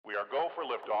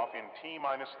Liftoff in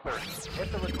T-minus 30.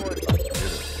 Hit the record button.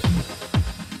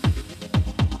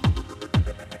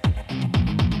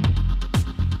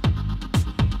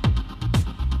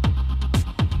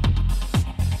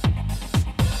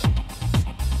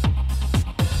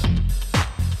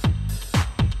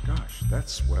 Gosh,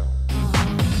 that's swell.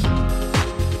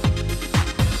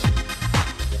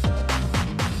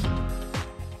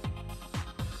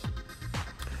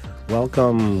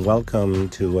 Welcome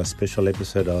to a special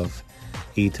episode of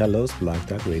ITALO'S Black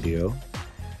Dog Radio.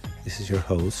 This is your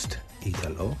host,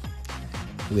 Italo,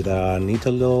 with an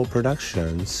Italo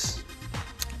Productions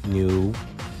new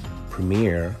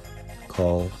premiere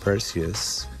called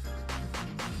Perseus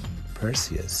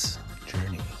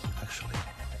Journey, actually.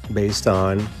 Based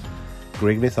on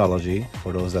Greek mythology,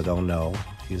 for those that don't know,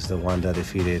 he's the one that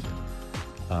defeated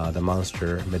the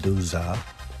monster Medusa.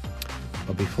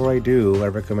 But before I do, I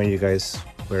recommend you guys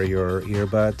wear your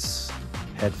earbuds,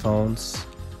 headphones,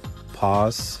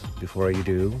 pause before you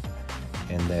do,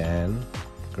 and then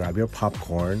grab your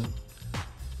popcorn,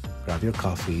 grab your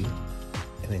coffee,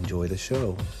 and enjoy the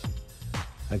show.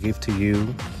 I give to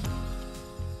you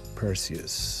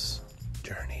Perseus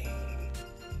Journey.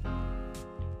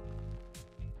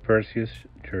 Perseus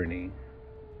Journey.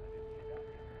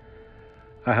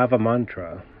 I have a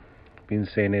mantra, been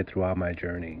saying it throughout my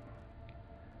journey.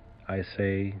 I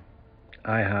say,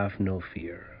 I have no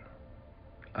fear.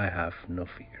 I have no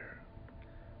fear.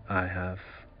 I have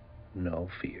no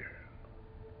fear.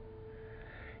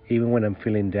 Even when I'm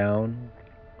feeling down,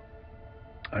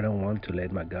 I don't want to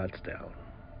let my guards down.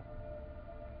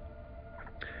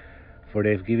 For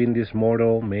they've given this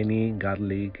mortal many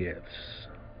godly gifts,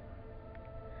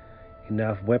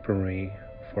 enough weaponry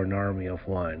for an army of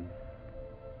one.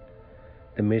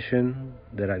 The mission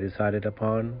that I decided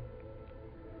upon: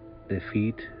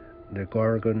 defeat the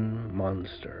Gorgon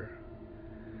monster,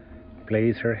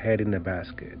 place her head in a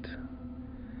basket,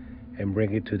 and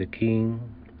bring it to the king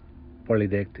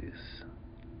Polydectes,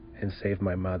 and save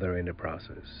my mother in the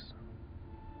process.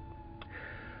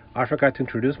 I forgot to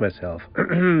introduce myself.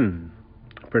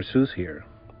 Perseus here,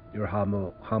 your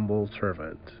humble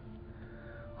servant,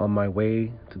 on my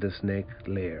way to the snake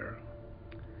lair,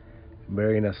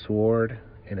 bearing a sword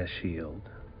and a shield,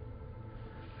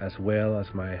 as well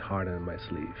as my heart on my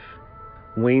sleeve.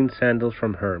 Winged sandals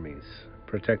from Hermes,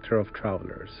 protector of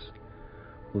travelers,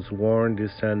 who's worn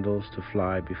these sandals to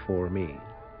fly before me.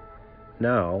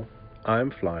 Now I'm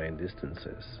flying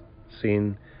distances,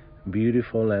 seeing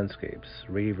beautiful landscapes,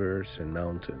 rivers, and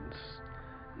mountains,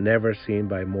 never seen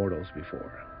by mortals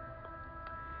before.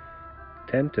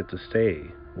 Tempted to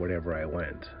stay wherever I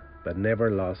went, but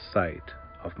never lost sight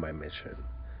of my mission: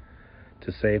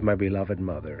 to save my beloved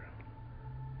mother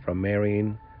from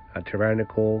marrying a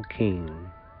tyrannical king.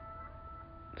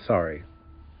 Sorry,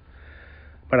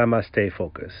 but I must stay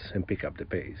focused and pick up the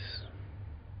pace.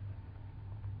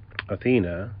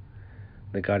 Athena,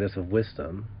 the goddess of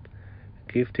wisdom,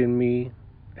 gifted me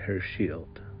her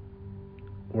shield,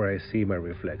 where I see my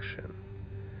reflection,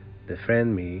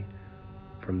 defend me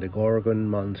from the Gorgon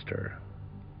monster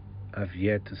I've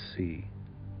yet to see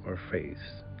or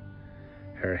face.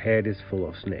 Her head is full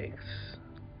of snakes,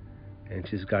 and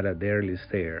she's got a deadly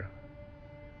stare.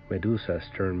 Medusa's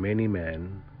turned many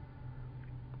men,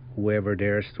 whoever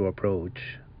dares to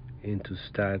approach, into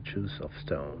statues of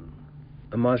stone.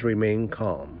 I must remain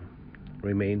calm,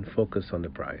 remain focused on the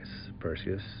prize,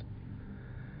 Perseus.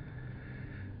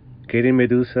 Getting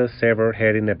Medusa's severed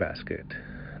head in a basket.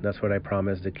 That's what I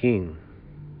promised the king,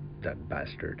 that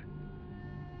bastard.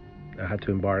 I had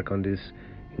to embark on this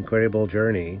incredible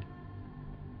journey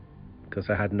because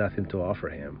I had nothing to offer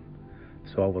him.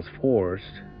 So I was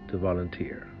forced to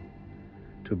volunteer,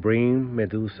 to bring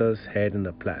Medusa's head in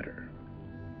a platter.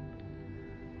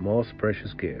 Most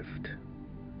precious gift,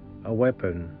 a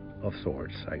weapon of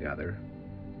sorts, I gather.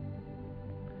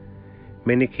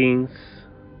 Many kings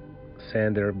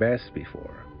sent their best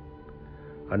before,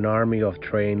 an army of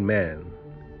trained men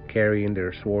carrying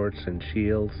their swords and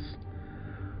shields,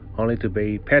 only to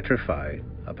be petrified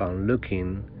upon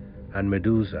looking at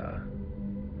Medusa,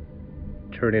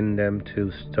 turning them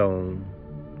to stone,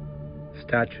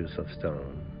 statues of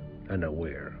stone,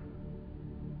 unaware.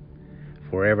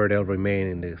 Forever they'll remain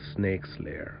in the snake's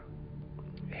lair.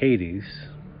 Hades,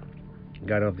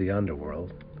 god of the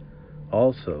underworld,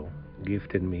 also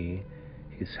gifted me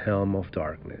his helm of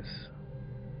darkness.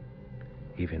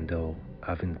 Even though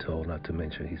I've been told not to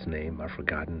mention his name, I've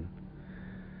forgotten.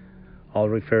 I'll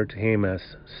refer to him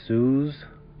as Zeus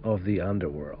of the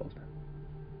underworld.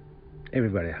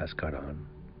 Everybody has caught on.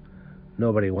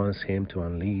 Nobody wants him to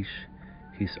unleash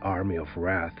his army of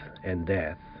wrath and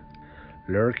death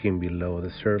Lurking below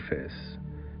the surface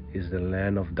is the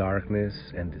land of darkness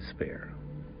and despair.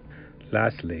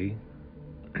 Lastly,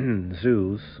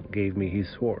 Zeus gave me his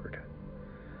sword,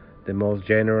 the most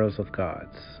generous of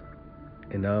gods,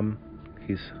 and I'm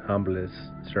his humblest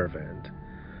servant,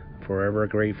 forever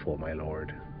grateful, my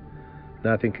lord.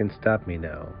 Nothing can stop me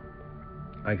now.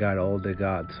 I got all the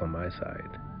gods on my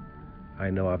side. I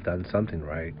know I've done something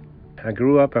right. I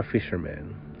grew up a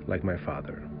fisherman, like my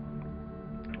father,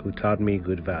 who taught me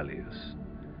good values,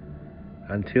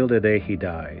 until the day he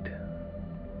died.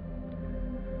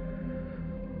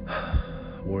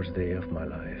 Worst day of my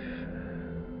life.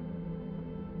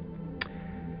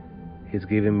 He's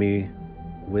given me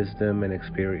wisdom and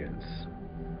experience.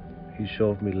 He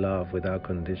showed me love without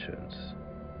conditions.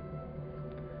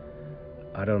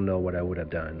 I don't know what I would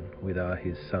have done without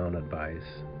his sound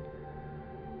advice.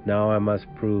 Now I must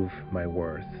prove my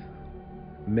worth,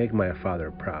 make my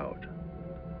father proud.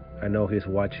 I know he's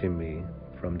watching me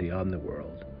from the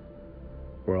underworld,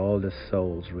 where all the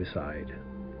souls reside.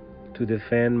 To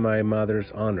defend my mother's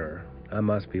honor, I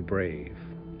must be brave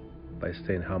by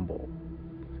staying humble.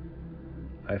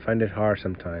 I find it hard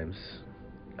sometimes.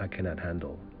 I cannot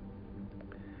handle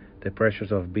the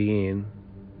pressures of being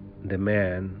the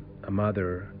man a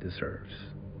mother deserves.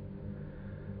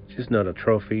 She's not a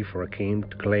trophy for a king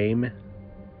to claim.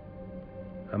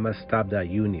 I must stop that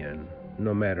union,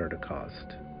 no matter the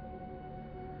cost.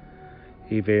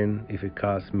 Even if it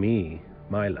costs me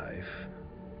my life,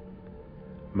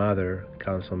 Mother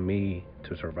counts on me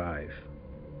to survive.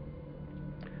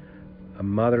 A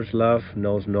mother's love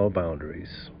knows no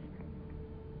boundaries.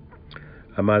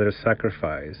 A mother's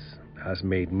sacrifice has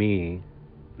made me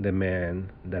the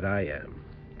man that I am.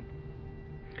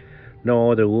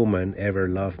 No other woman ever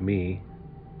loved me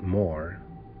more.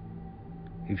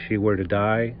 If she were to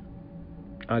die,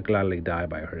 I'd gladly die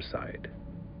by her side.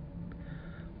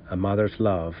 A mother's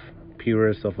love,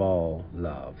 purest of all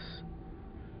loves,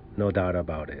 no doubt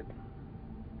about it.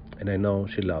 And I know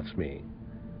she loves me.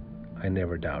 I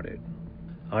never doubt it.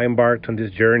 I embarked on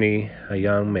this journey a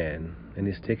young man, and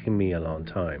it's taken me a long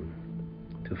time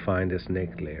to find the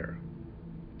snake lair.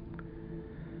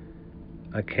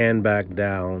 I can't back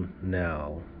down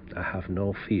now. I have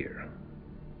no fear,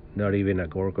 not even a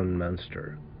gorgon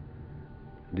monster.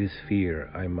 This fear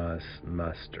I must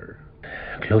master.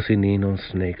 Closing in on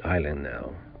Snake Island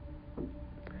now.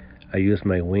 I used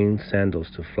my winged sandals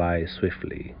to fly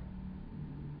swiftly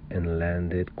and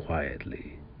landed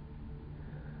quietly.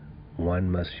 One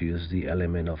must use the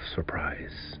element of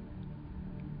surprise.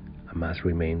 I must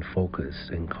remain focused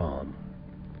and calm.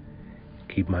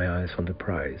 Keep my eyes on the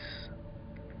prize.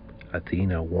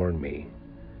 Athena warned me,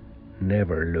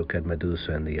 never look at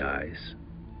Medusa in the eyes.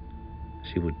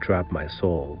 She would trap my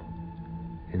soul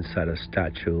inside a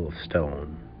statue of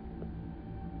stone.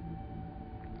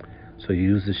 So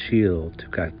use the shield to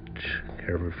catch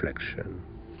her reflection.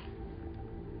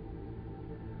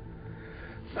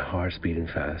 My heart's beating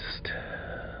fast.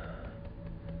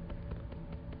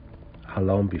 How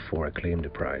long before I claim the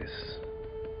prize?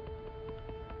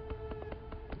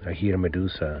 I hear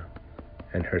Medusa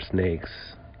and her snakes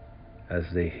as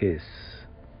they hiss,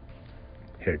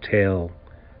 her tail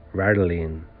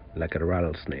rattling like a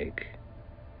rattlesnake.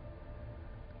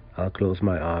 I'll close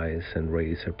my eyes and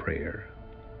raise a prayer.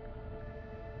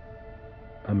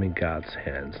 I'm in God's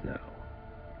hands now.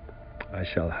 I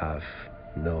shall have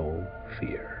no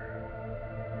fear.